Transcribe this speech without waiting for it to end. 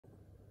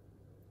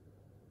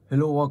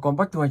Hello, welcome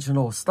back to my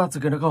channel. Start từ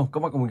kênh được không? Các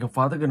bạn cùng mình khám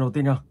phá từ kênh đầu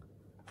tiên nha.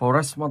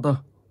 Forest Monster.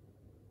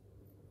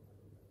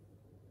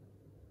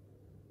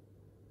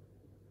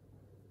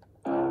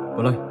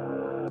 Vào đây.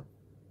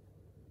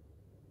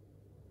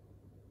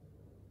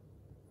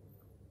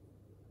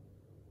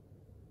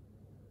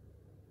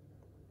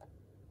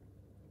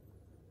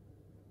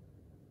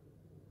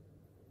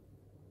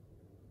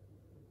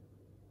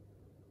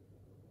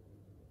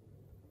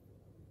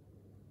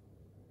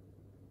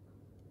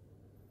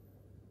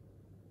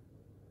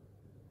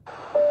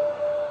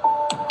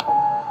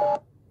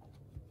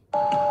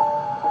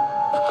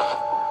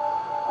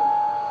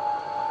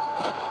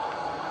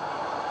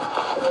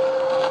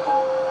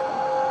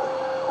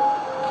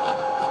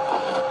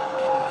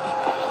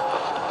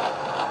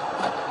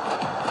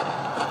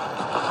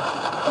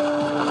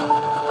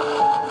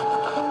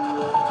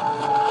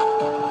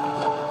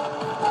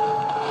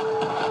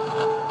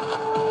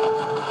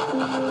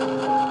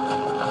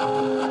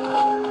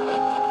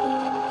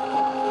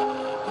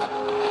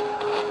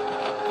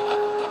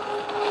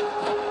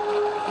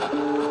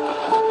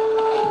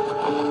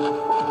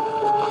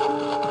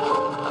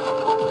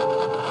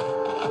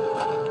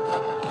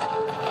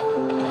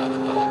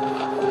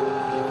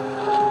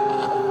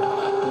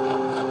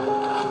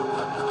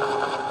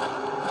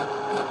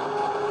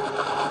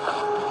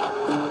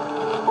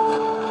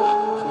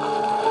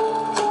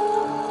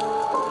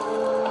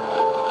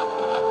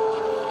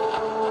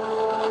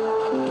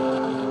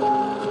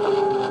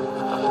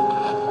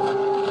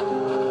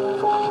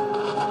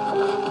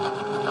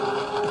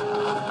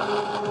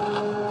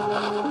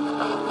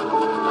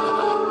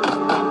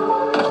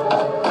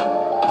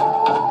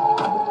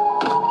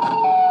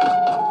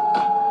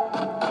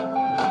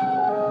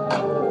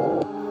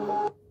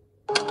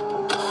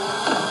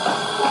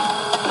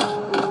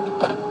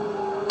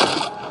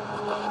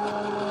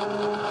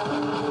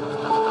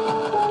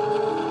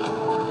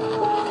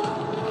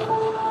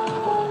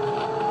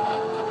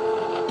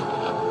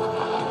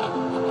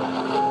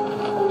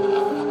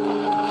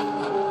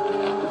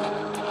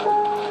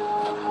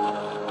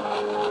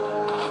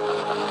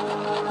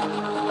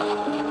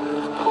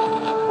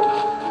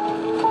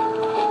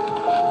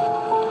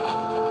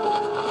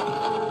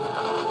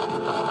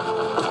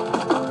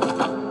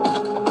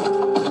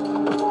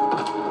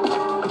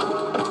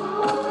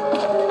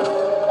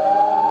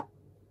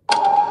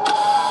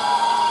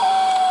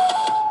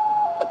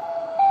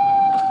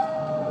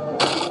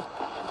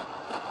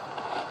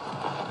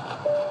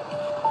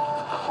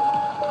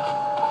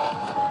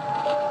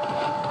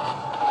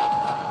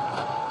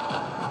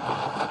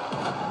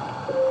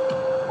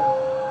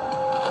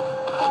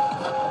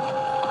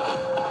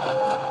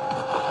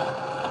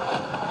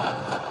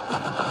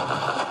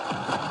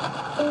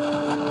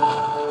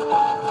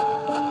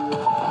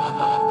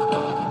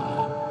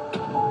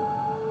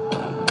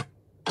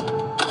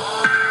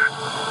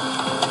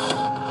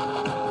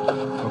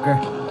 Ok.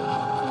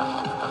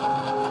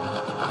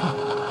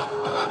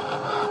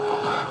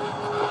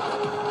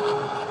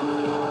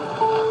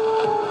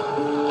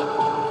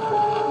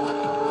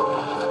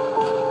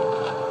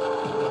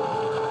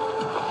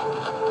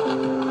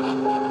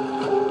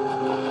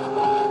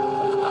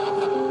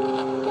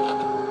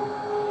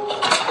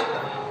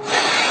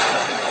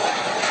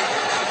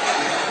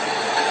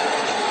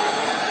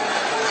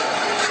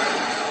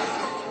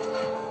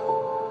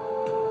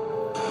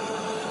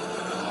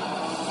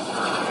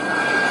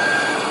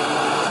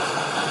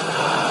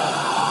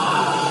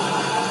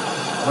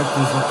 Back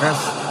to the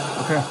cast.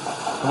 Ok,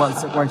 các bạn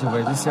sẽ quay trở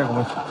về chiếc xe của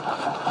mình.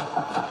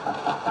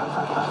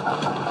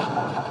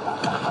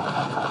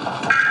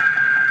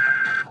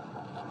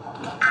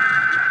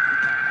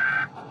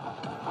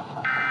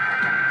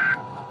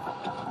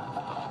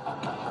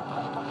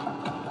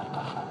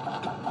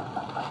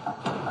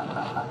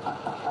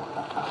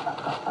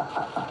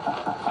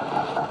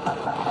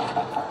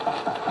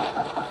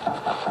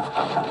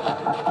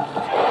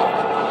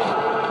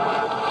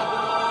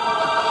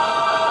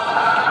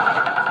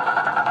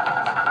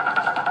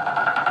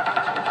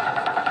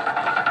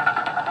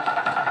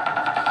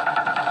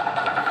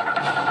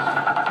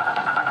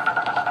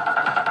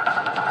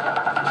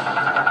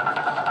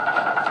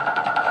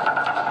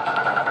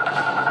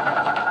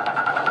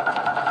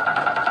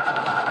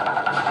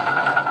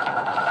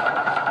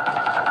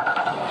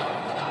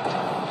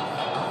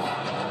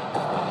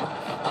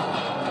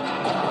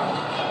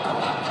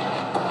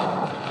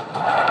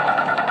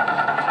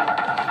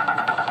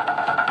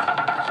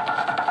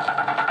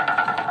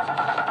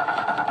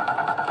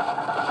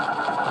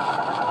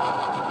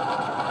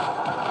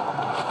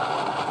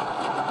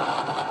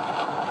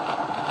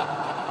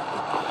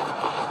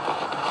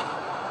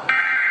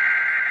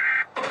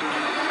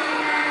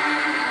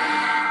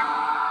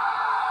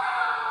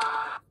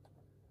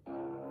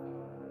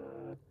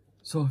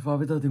 Rồi, và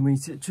bây giờ thì mình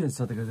sẽ chuyển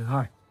sang cái thứ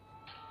hai.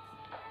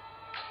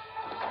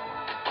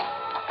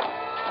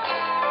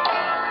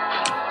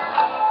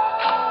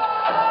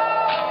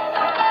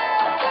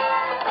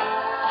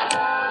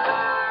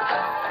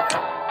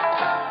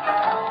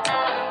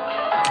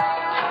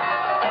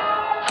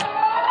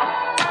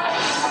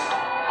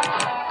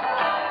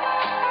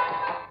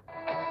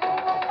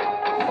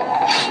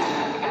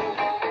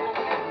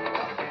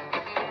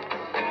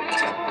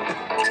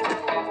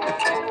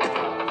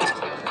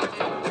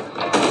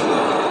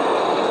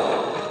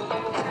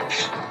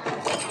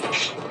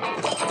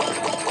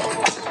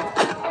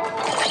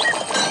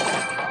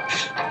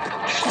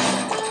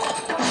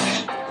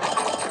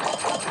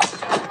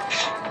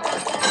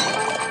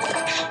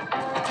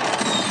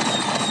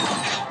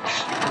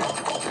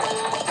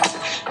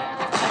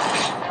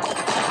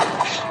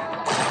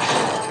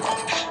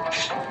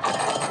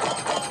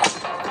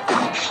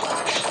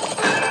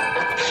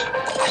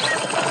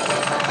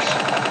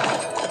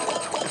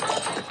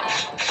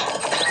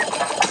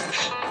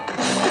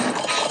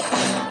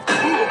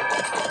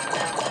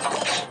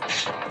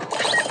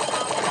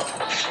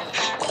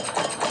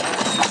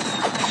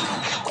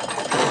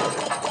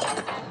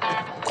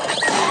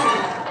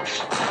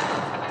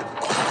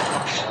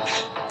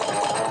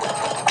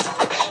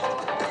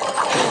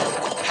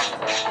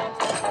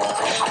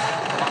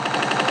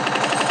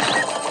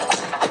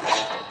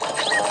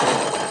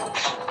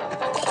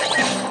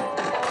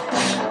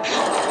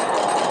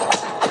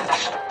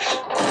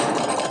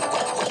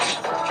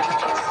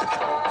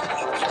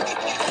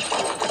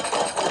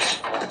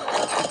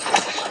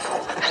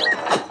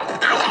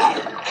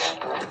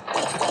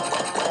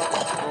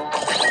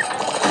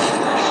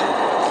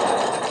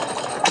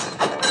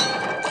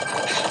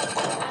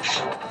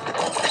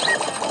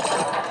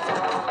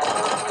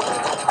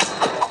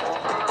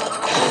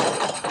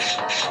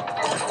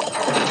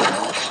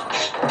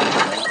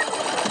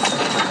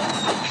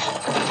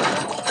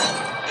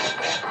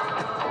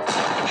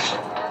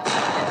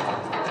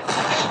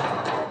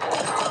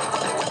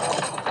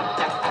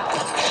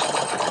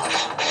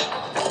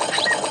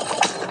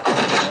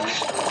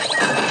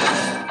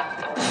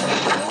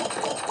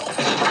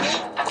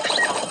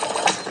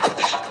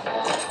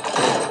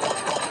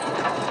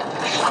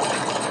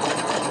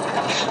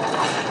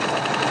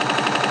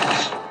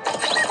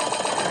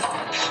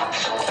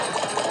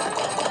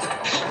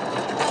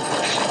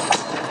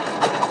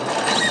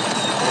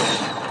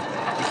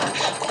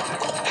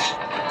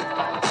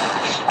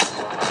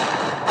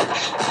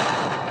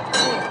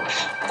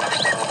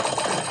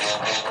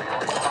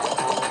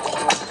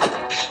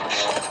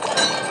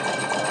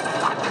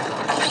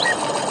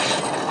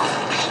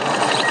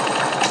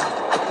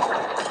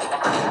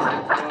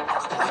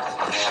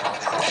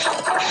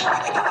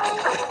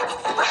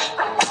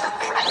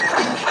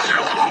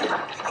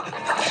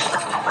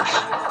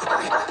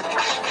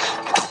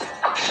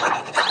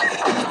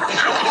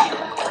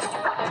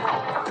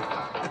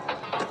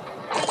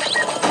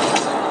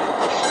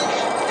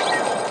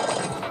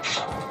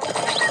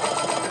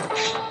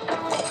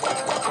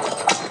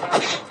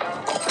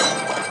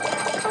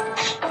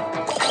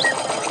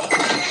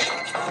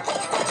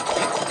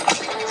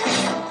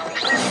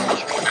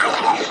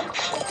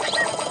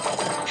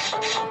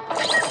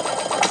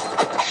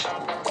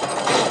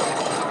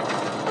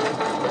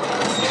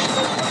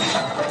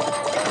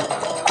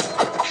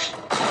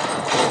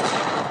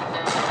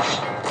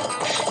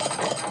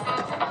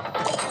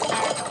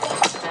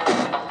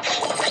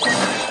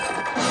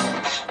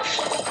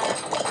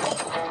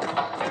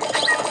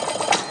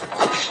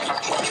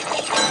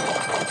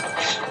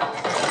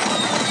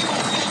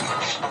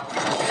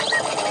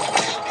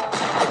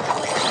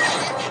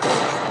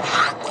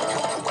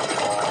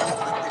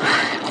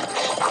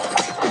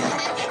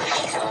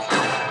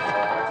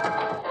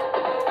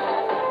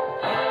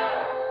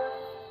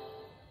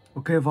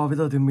 Ok, và bây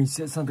giờ thì mình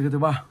sẽ sang tới cái thứ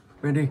ba.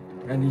 Bendy,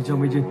 anh đi cho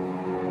mình đi.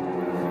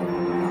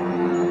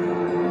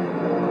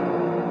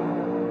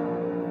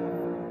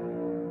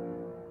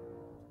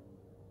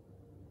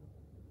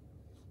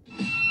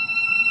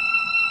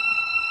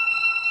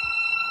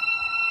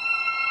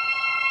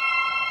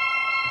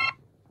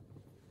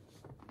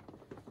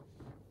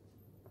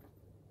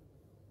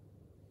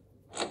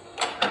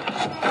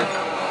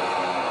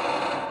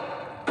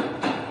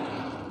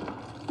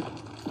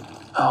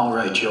 All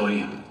right,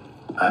 Joey.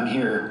 I'm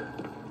here.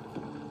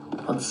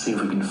 Let's see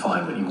if we can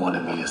find what you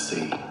wanted me to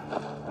see.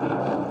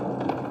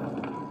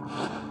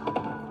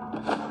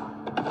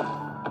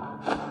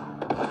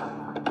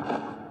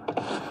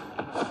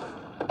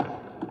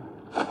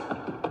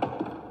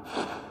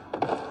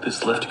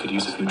 This lift could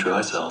use a few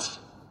dry cells.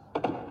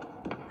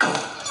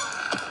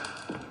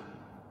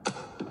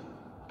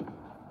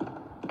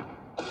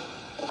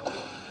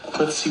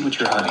 Let's see what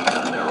you're hiding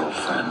down there, old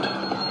friend.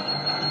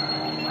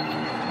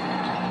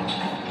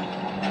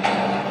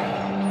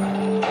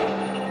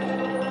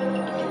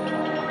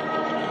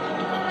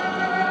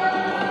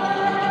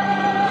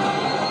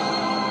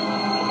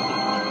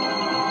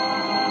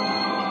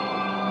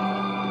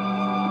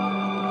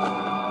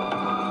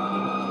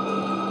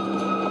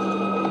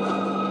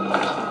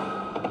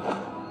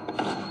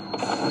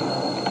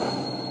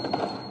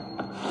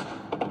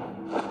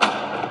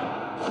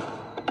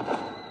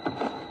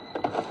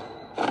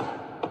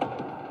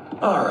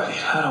 Alright,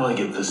 how do I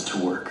get this to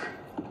work?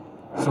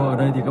 Rồi ở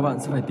đây thì các bạn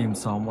sẽ phải tìm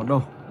 6 món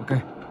đồ. Ok.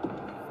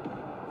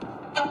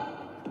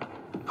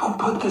 Who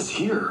put this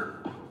here?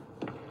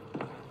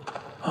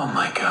 Oh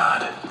my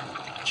god.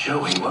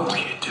 Joey, what were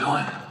you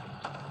doing?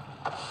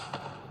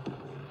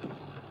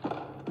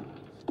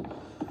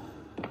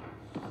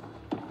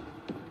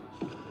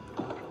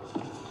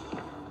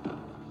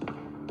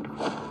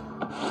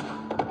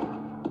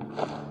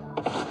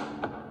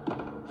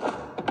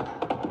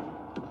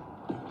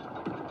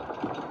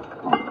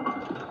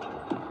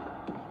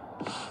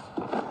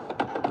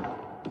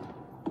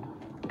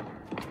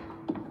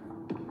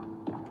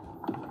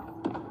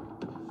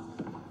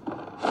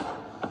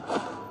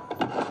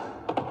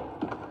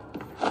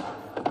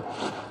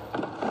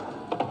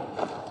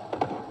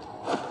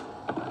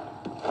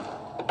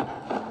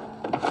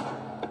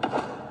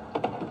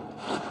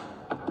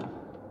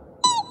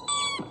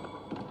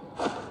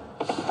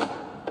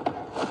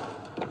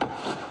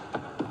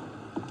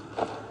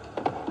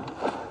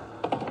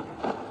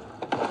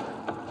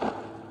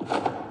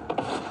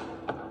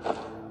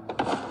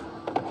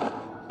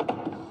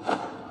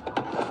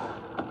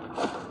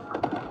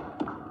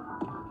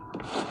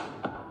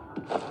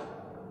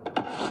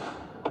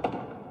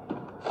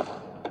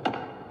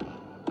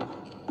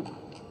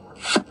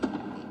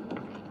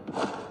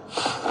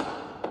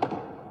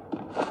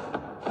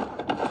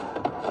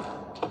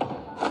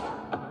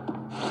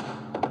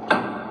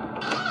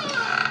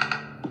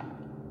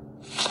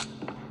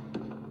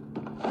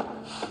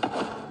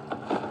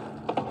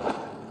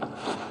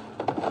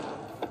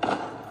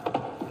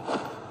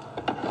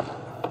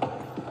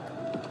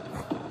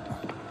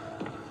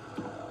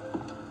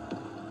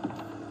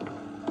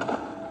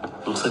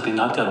 Looks like they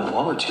knocked out a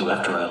wall or two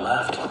after I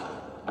left.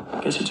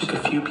 Guess it took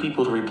a few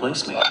people to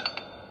replace me.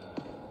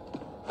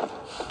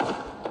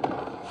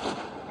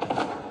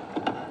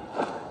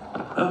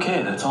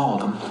 Okay, that's all of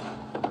them.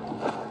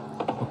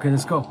 Okay,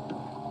 let's go.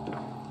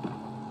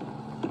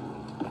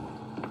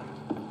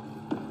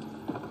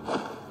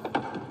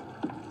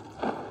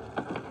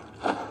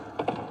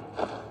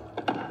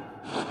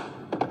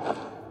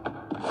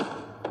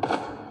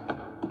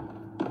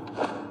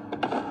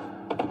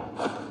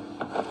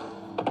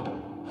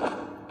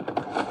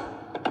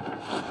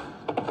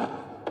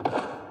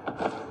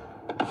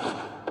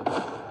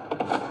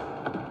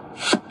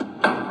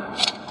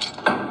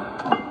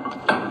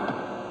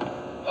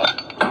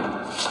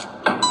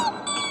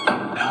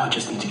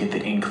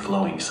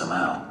 Flowing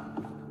somehow.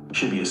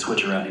 Should be a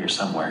switch around here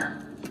somewhere.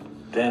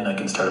 Then I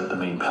can start up the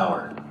main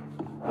power.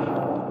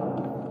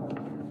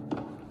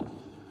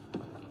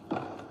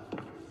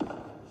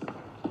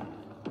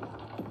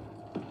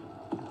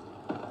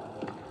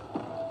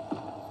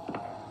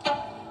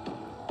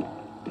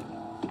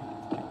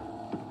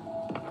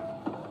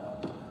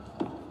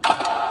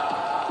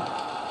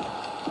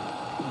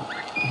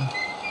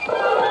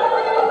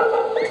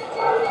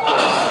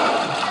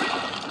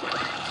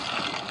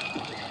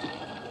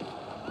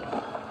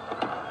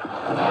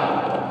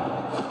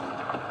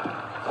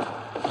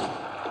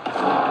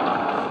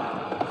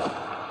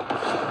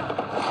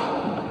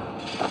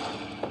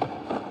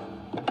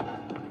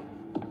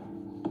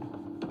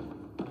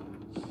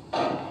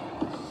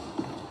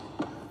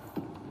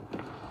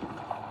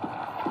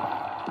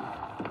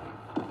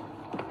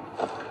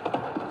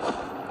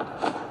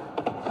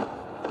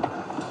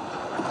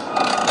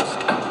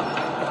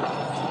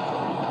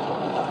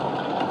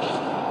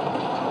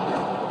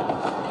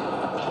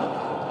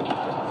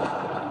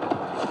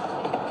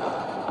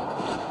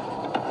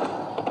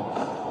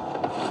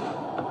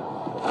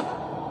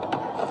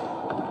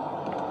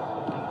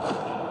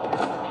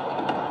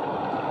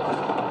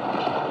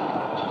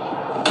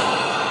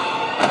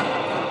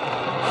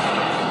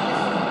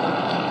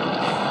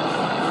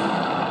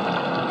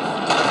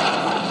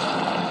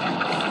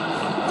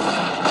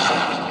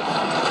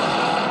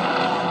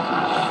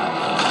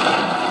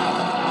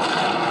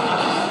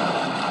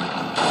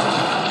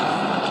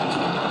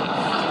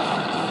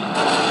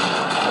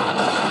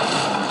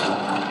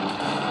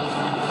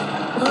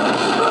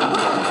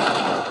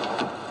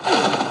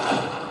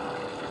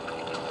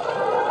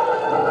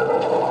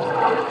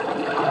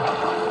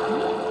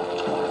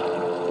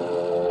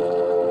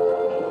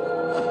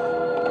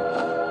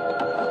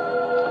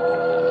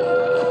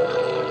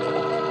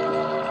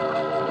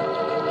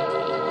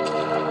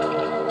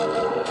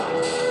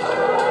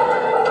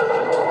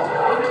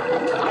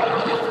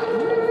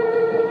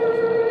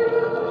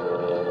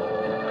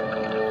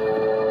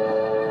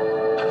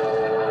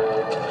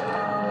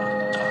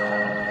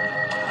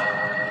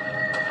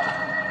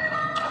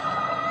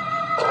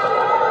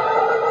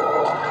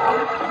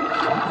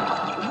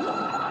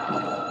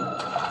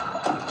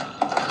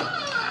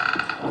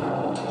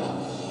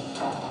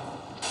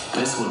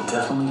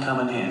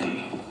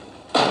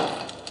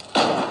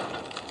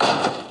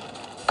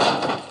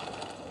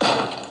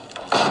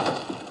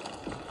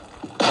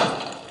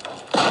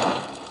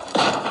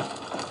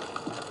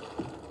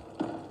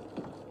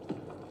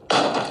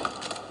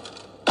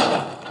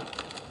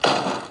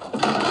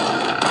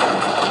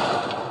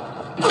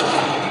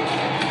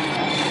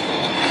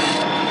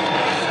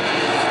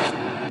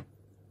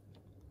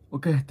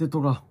 Ok, tiếp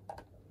tục nào.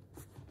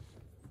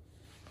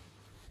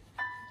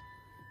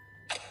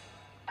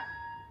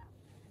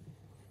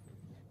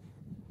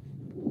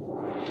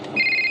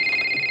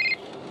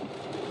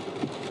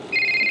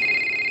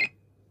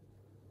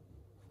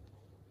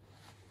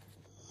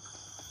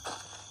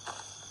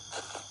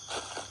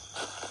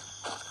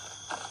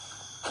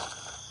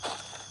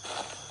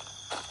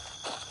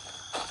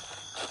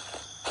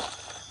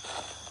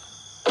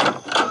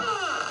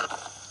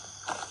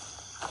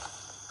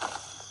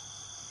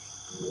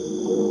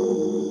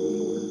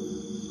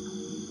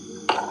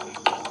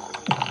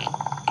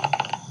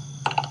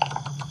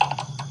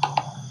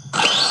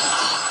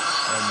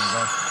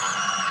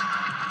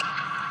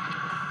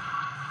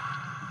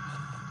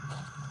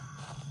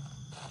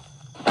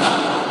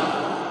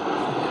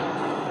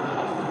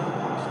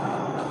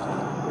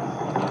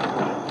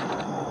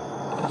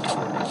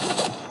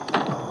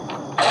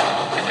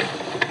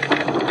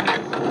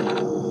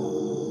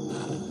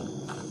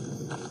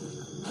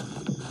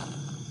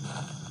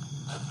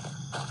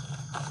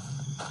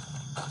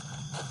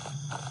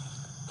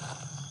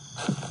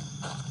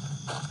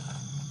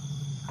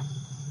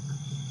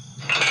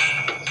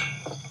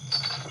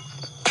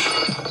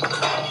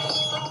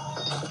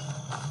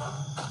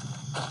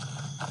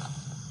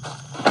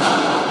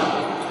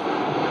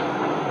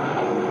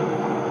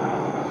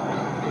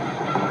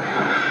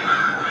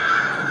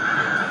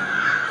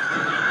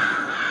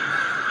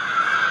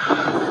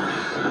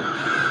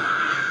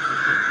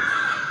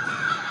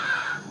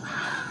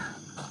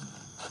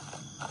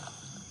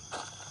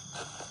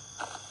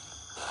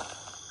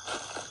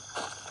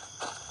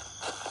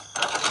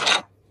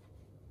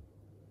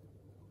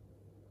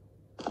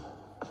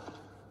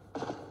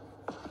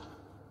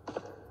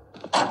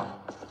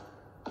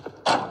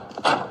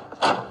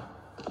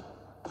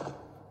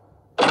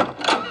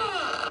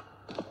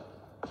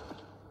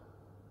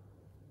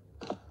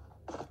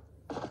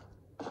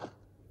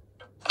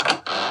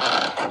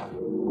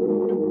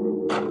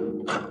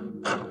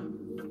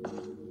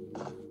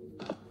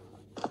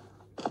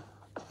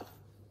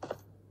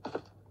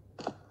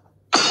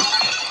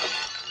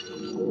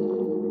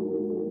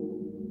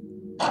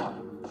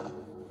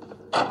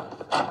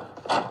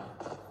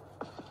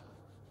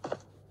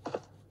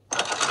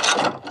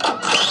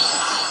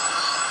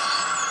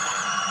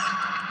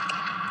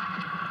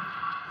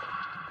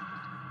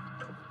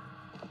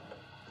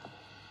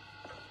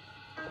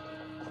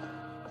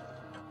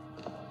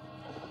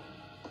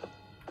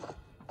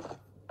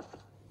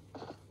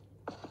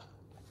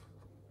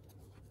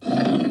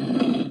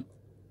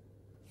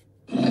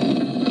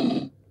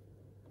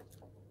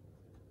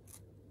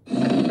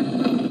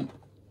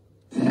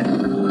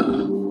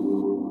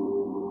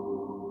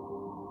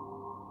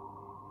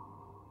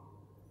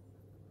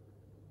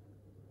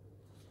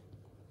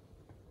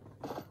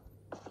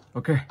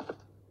 Ok,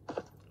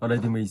 ở đây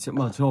thì mình sẽ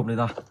mở chiếc hộp này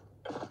ra,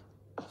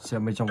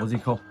 xem bên trong có gì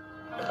không.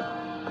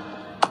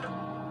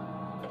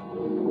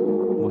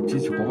 Một chiếc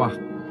chìa khóa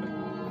vàng.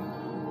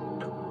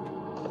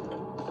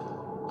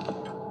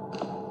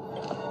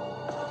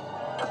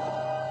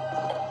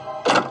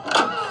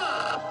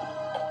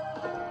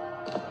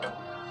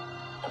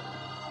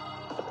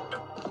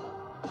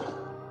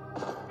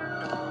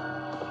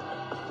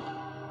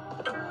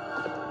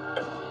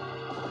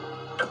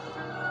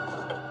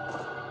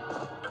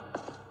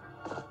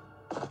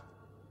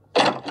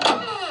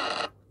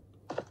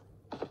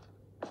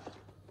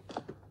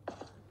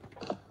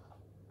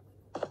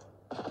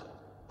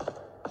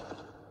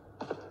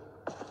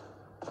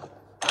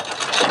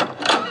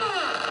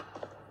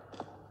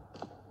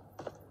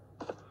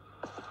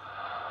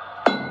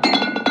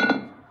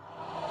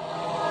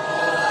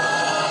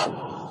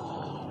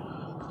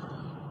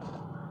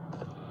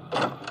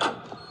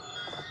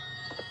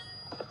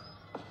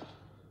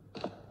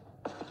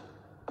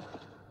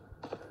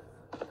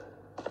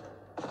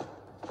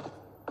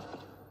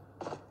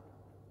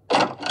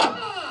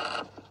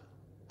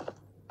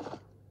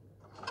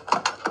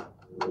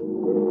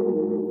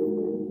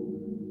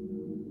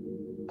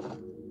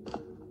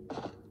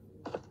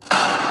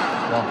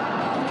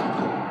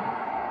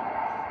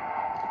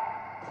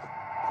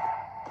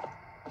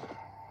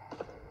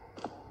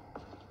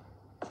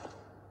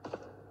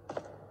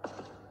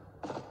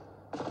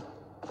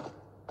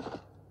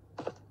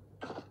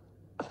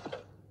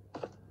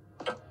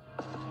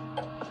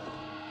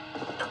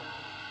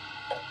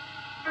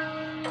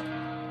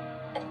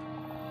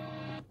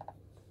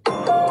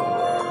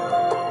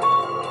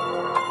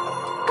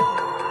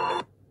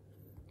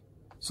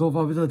 Rồi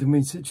và bây giờ thì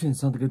mình sẽ chuyển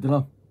sang cái thứ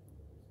 5,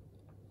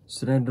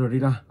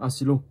 Slendrina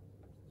Asylum.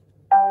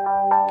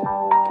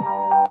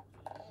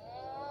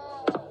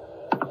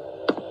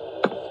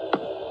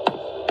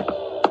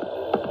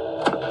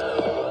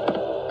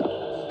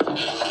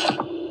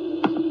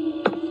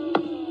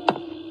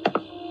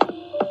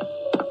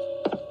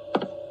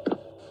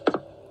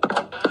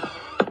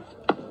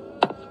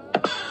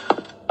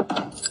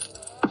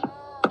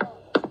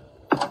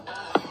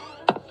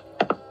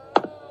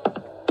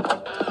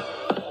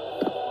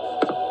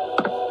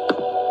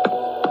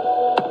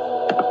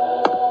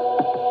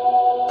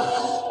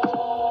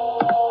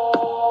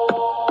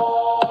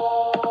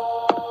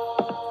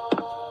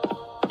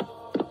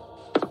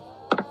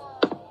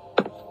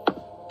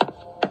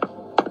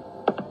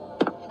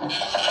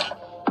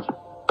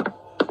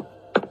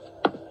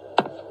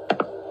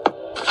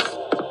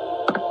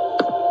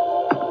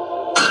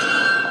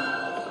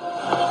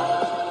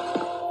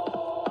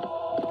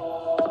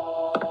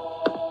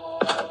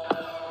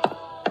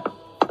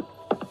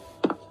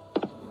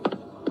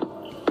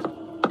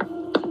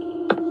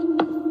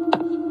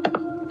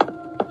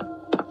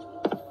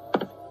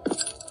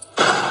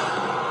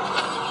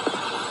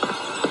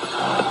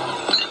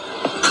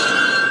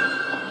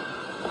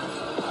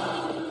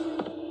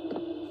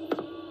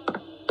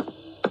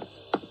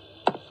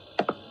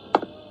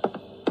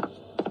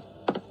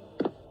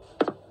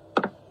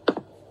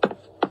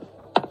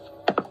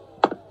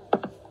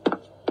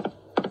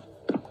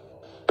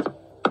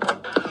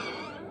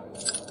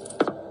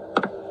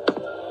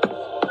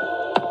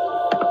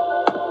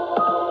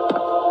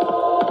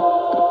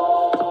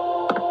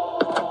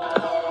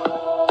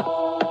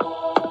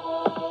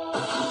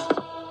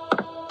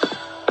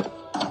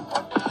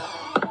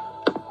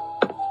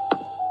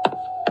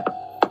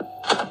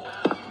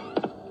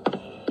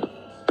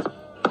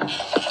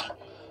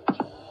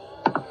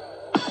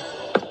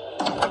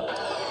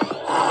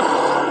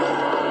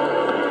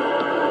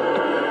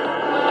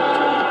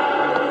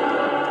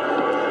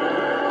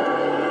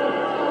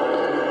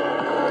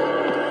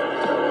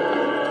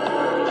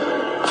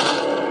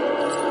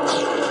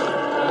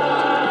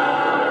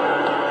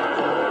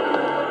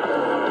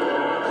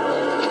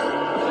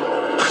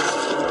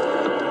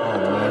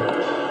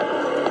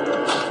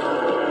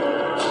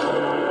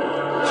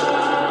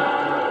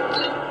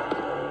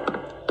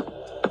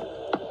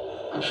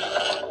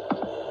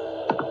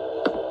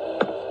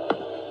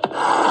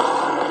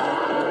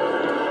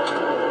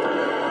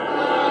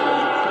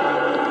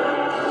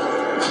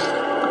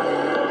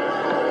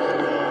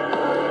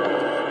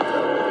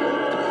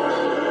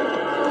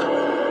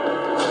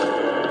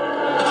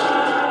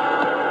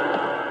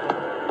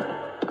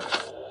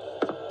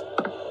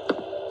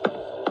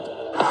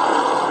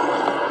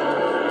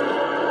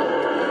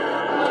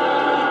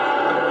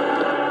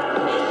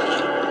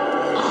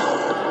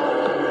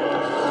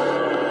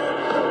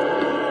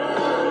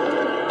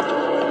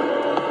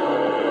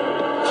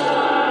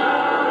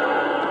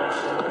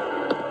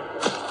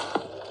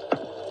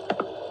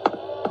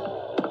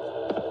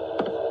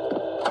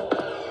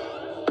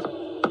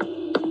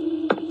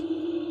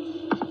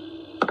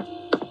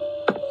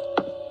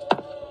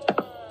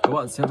 Các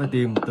bạn sẽ phải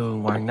tìm từ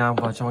ngoài hành lang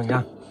vào trong hành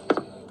lang.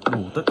 Đủ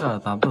tất cả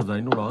 8 tờ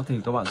giấy, lúc đó thì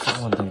các bạn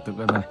sẽ hoàn thành tự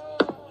game này.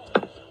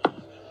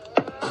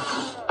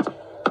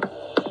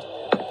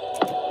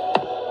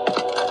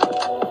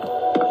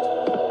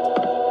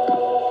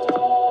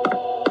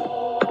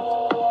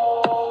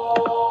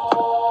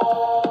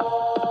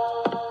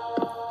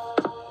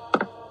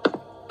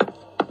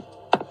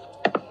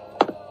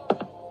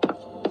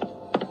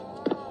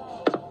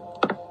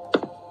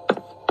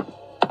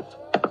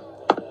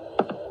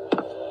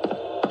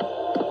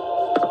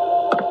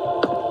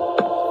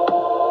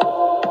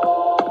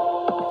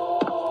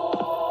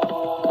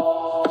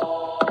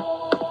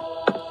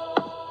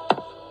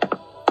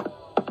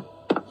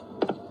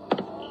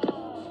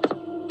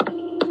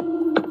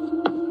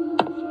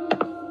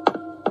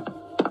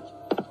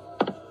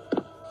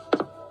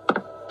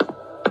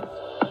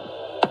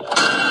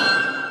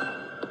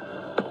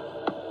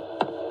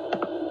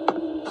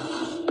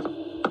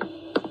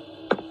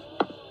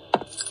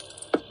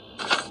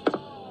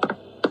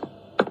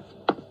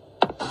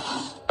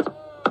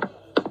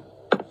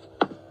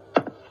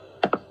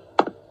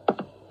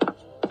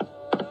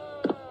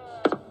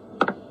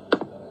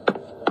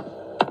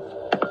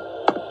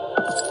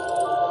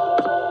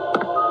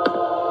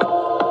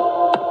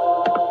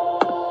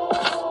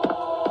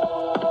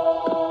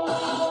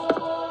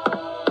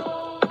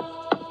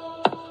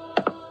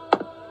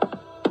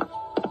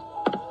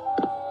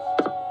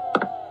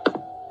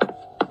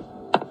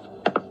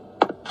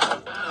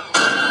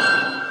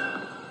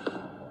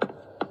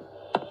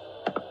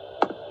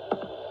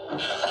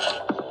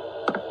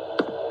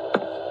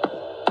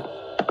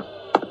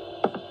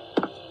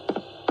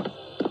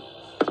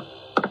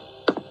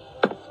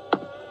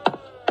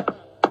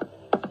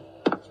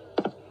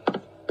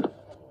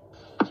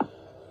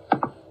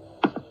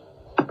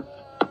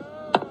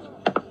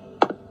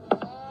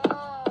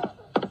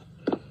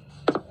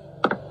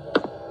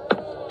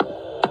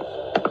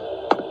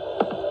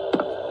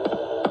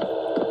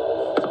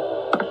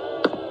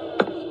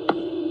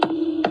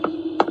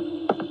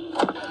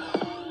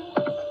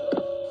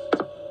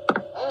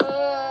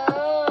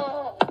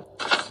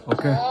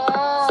 Ok,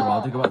 sau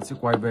đó thì các bạn sẽ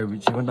quay về vị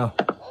trí ban đầu.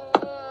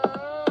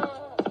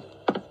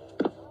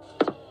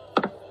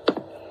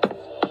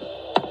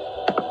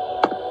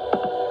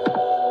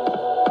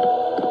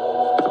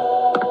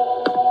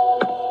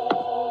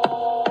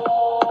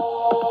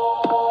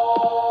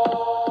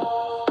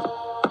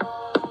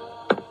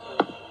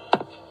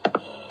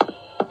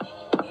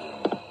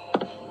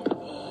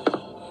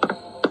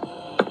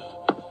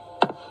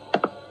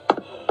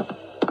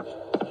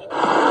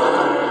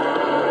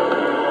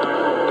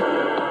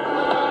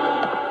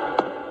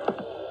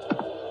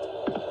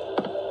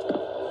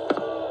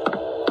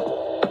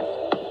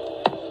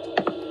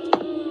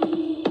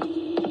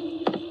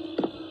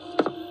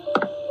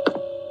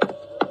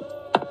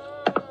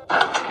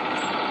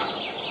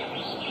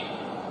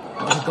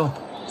 Câu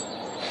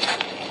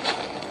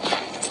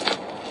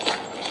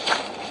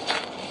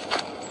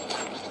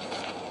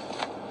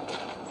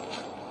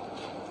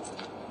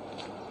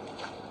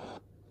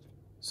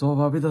rồi,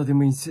 và bây giờ thì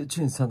mình sẽ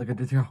chuyển sang cái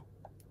tiếp theo.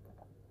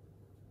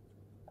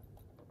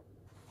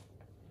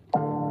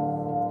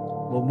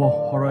 Momo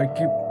horror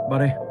keep vào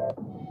đây.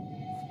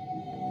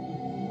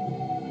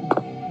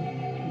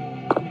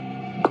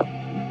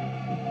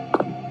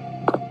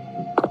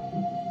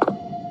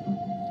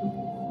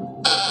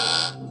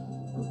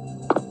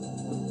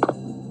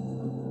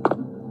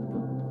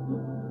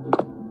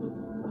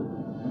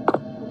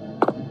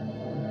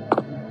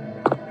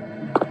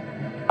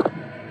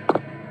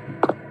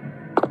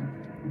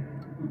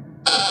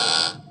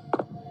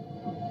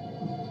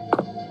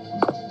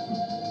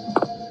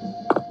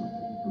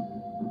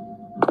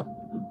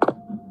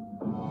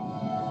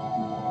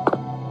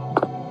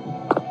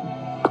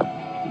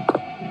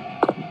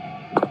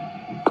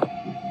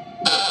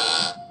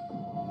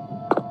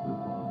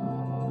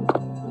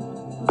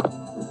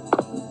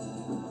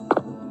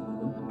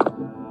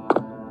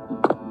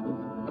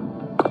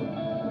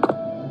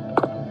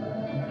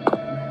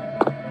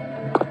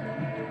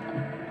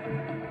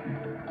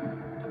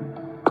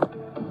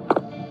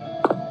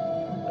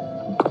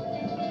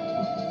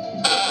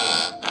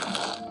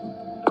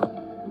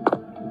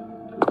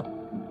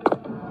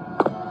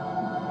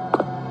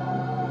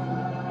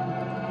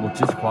 Một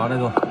chiếc khóa đây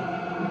rồi.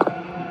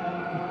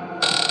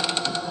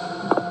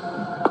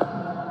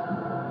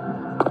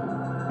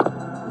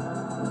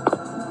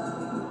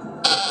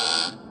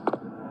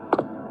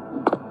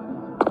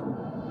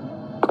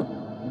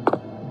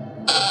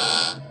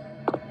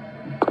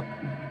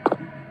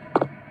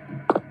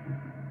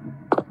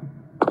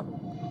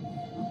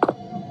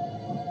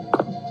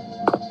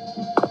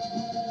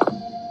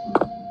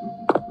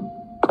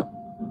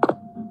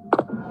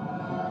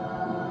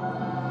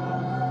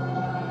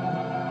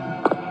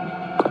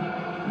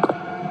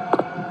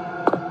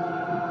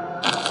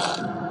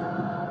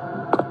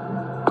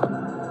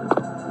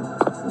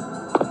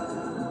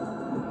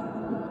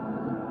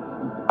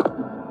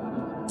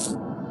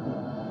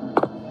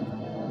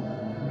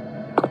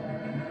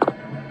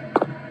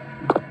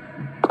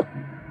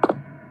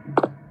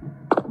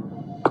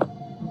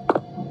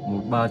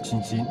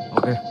 399.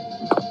 Ok.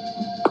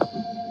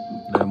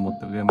 Đây là một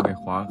tựa game bẻ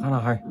khóa khá là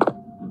hay.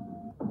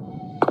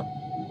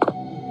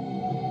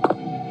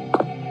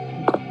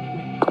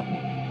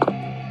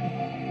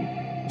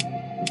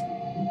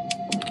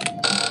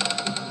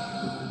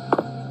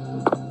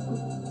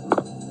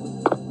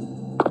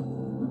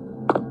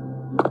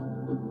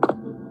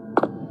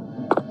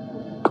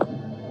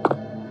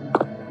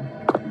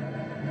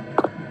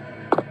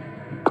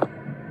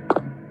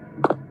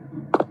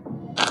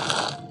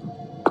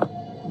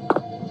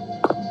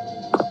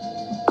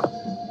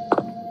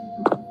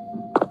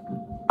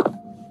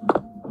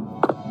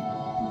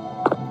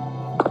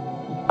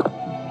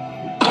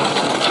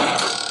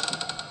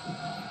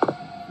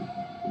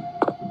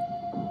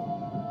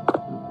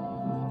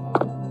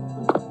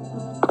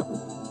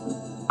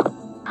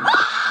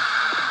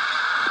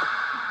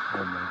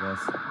 Oh my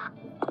gosh.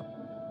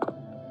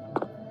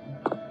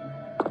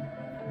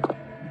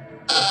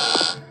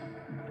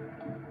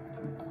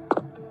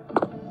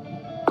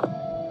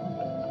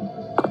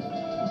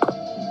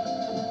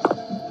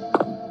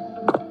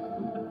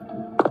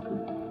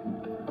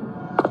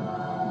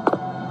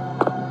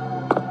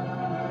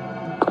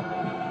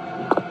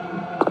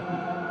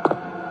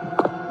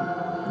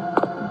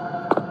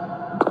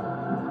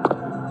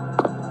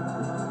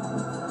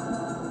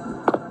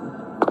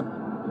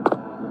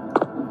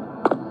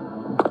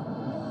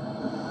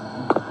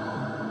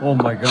 Oh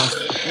my gosh.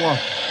 Wow.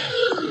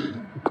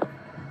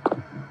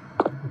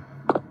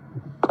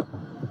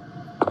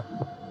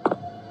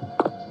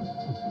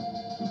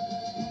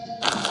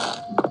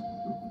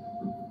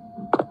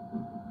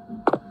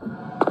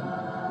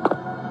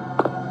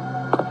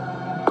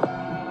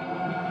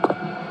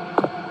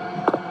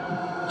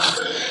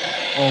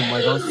 Oh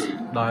my gosh,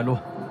 đài luôn.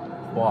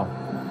 Wow.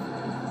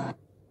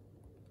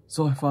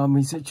 Rồi và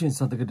mình sẽ chuyển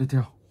sang tới cái tiếp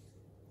theo.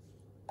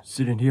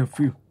 Siren here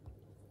feel.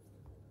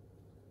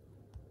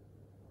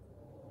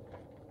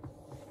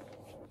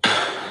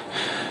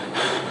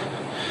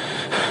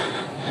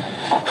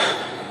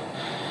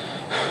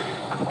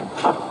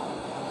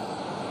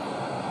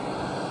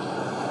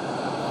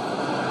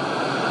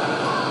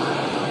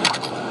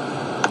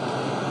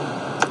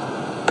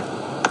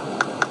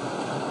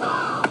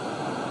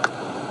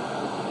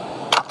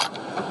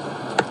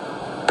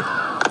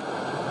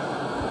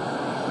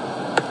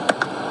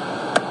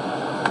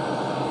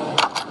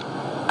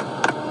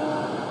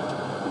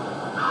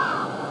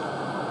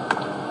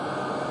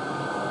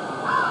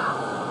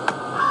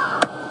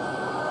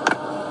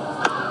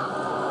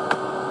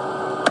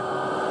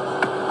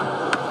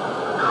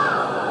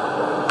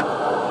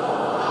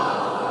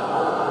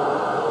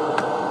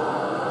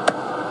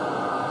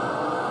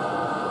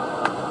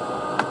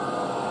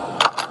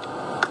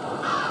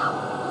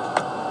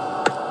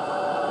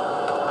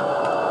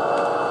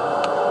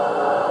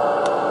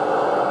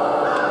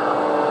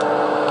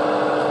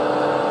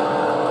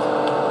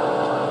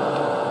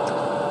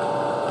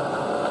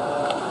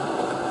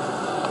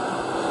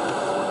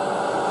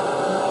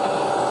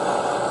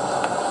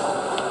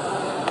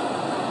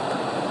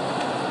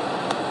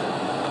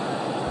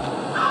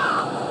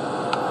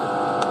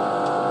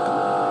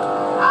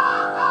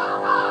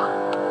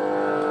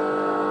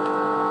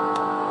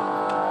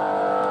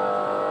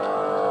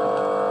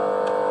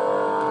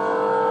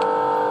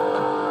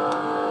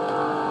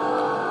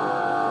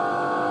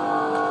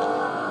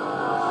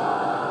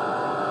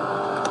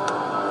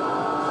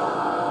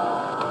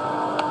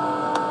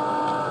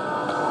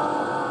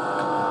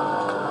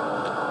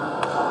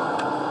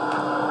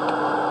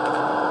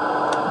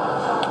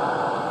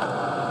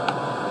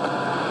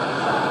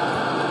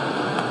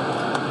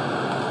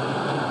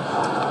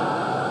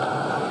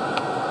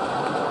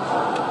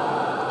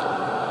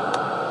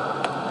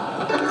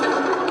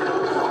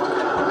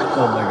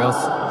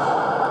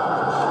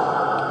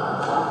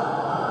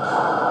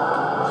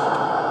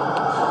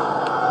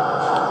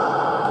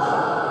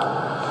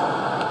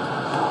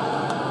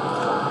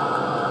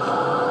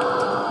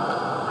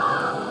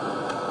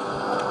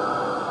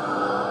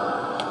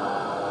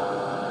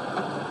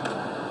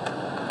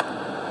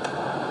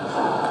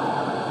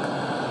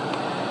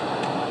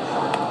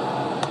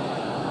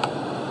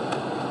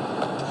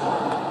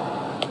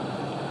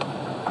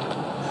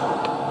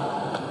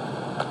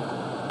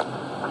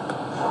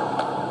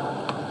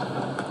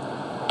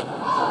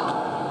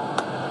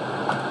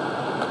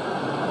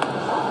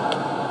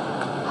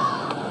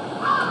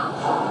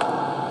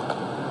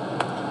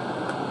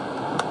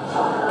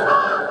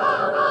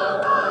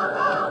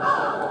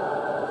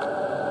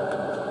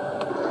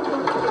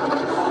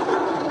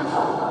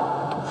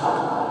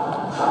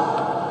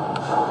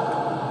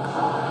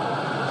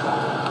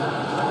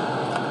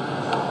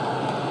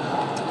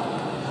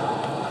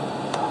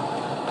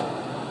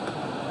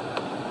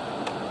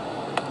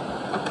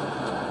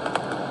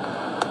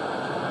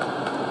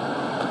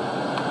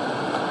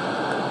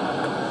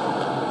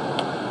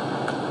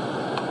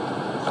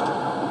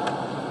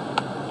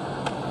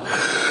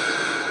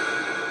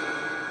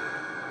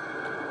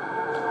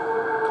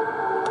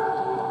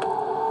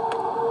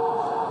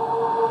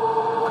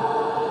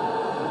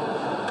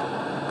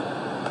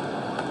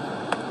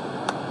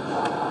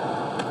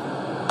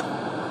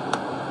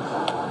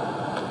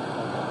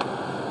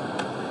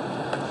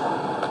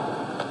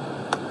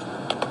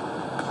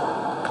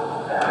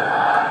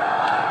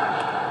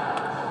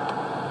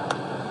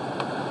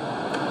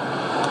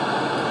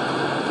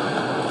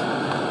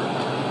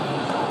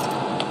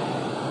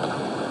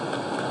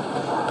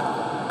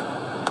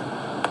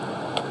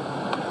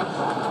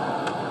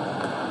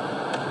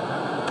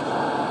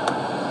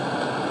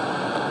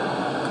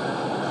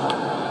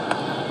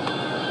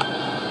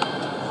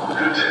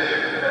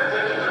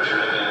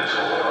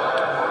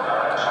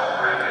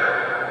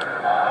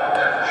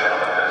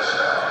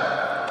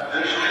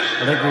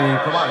 Ở đây thì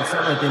các bạn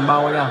sẽ phải tìm 3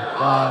 ngôi nhà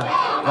và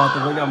vào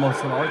từng ngôi nhà một,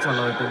 sau đó trả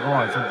lời từng câu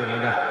hỏi trong từng ngôi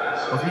nhà.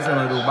 Và khi trả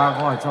lời đủ 3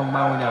 câu hỏi trong 3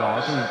 ngôi nhà đó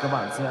thì các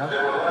bạn sẽ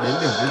đến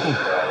điểm cuối cùng,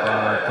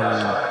 và thì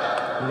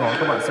lúc đó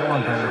các bạn sẽ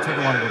hoàn thành được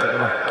chapter 1 của tựa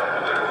này.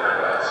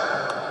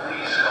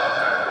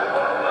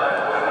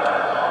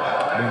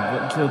 Mình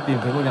vẫn chưa tìm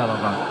thấy ngôi nhà nào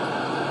cả.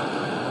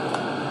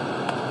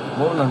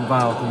 Mỗi lần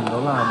vào thì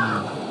nó là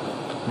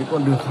những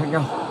con đường khác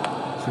nhau,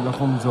 chứ nó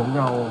không giống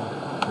nhau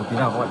một tí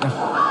nào các bạn nhé.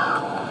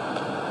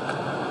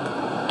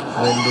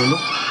 Nên đôi lúc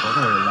có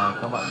thể là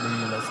các bạn đi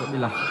nó sẽ bị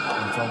lạc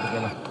ở trong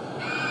cái này,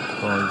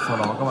 rồi sau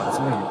đó các bạn sẽ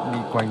phải đi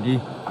quanh đi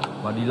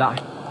và đi lại.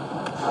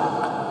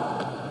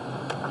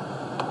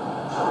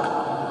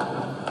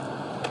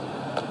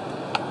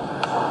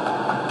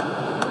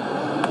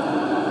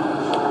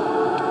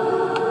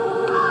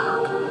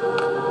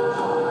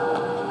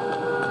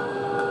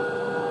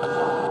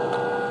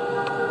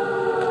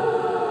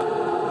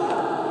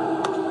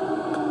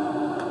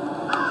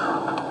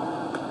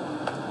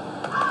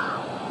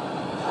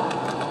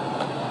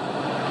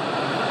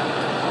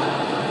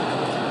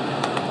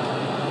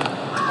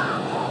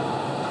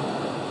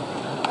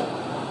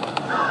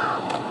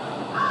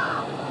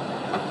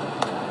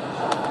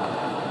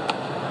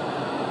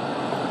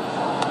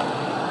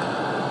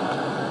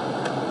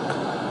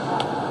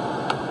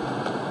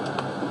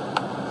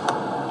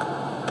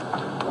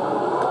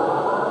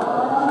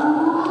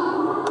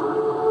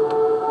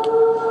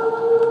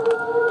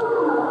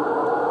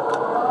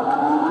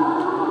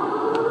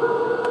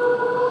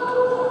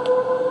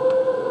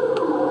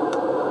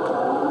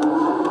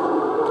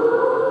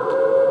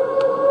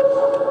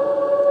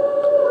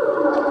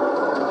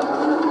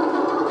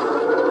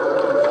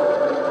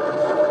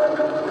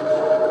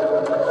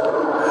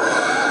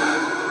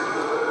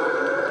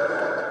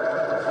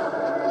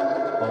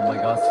 Oh my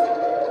god.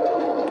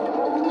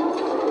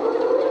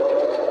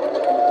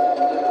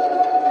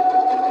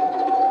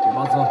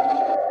 Mất rồi.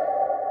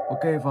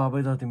 Ok, và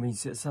bây giờ thì mình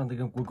sẽ sang tới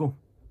game cuối cùng.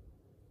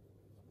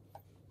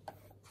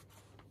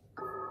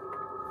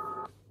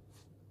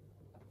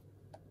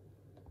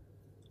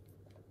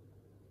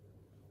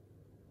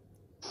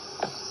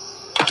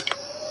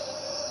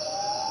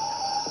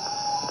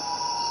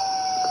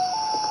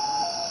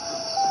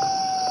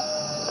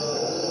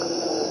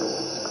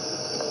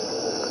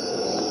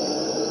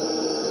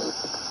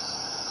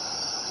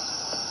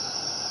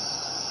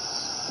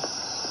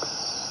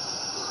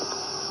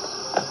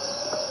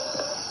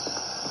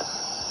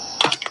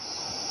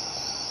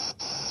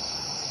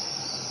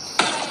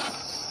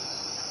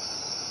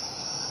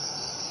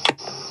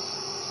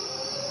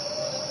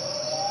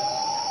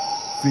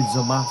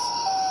 Finzomas.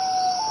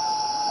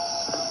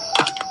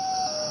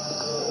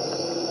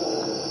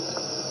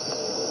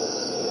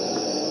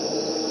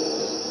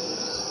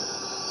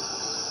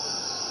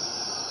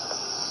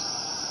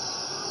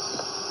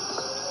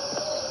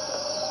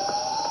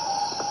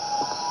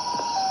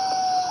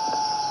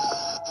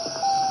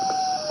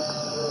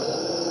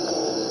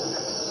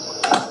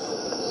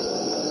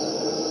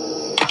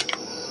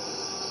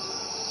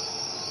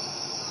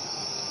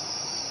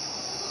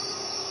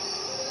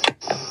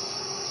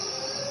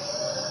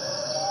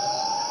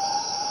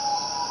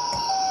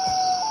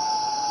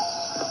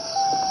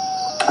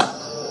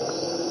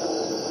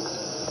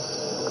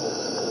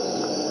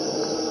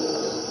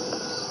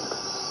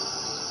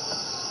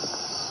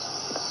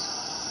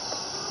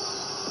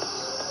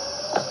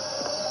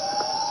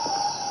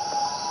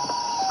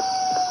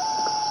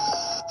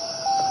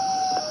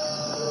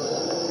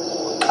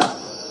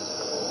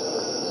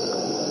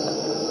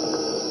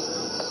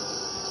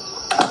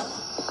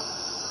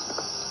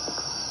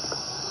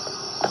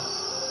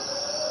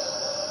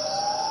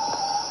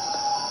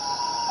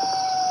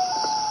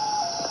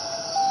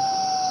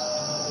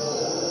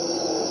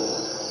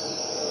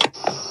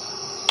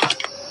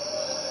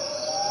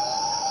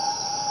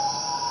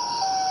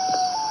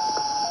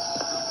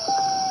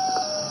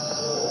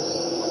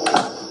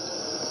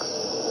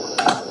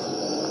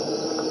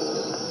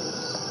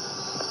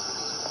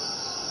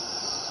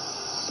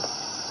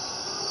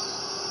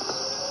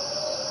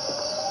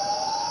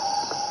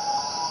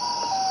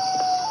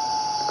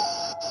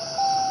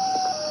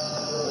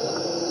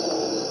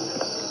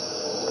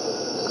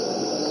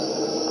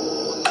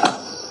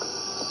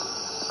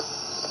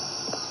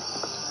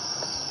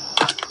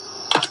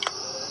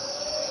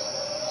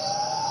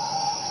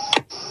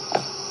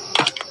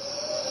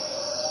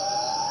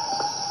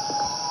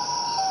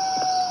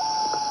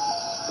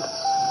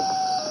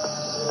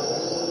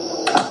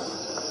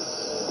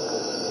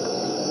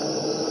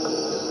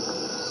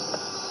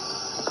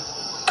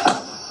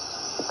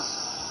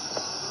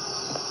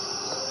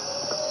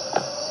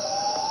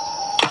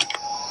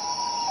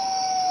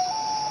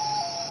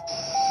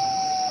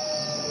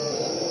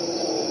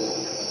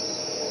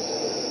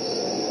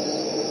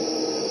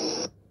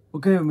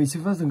 Ok, mình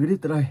xin phép dừng clip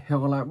tại đây.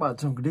 Hẹn gặp lại các bạn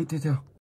trong clip tiếp theo.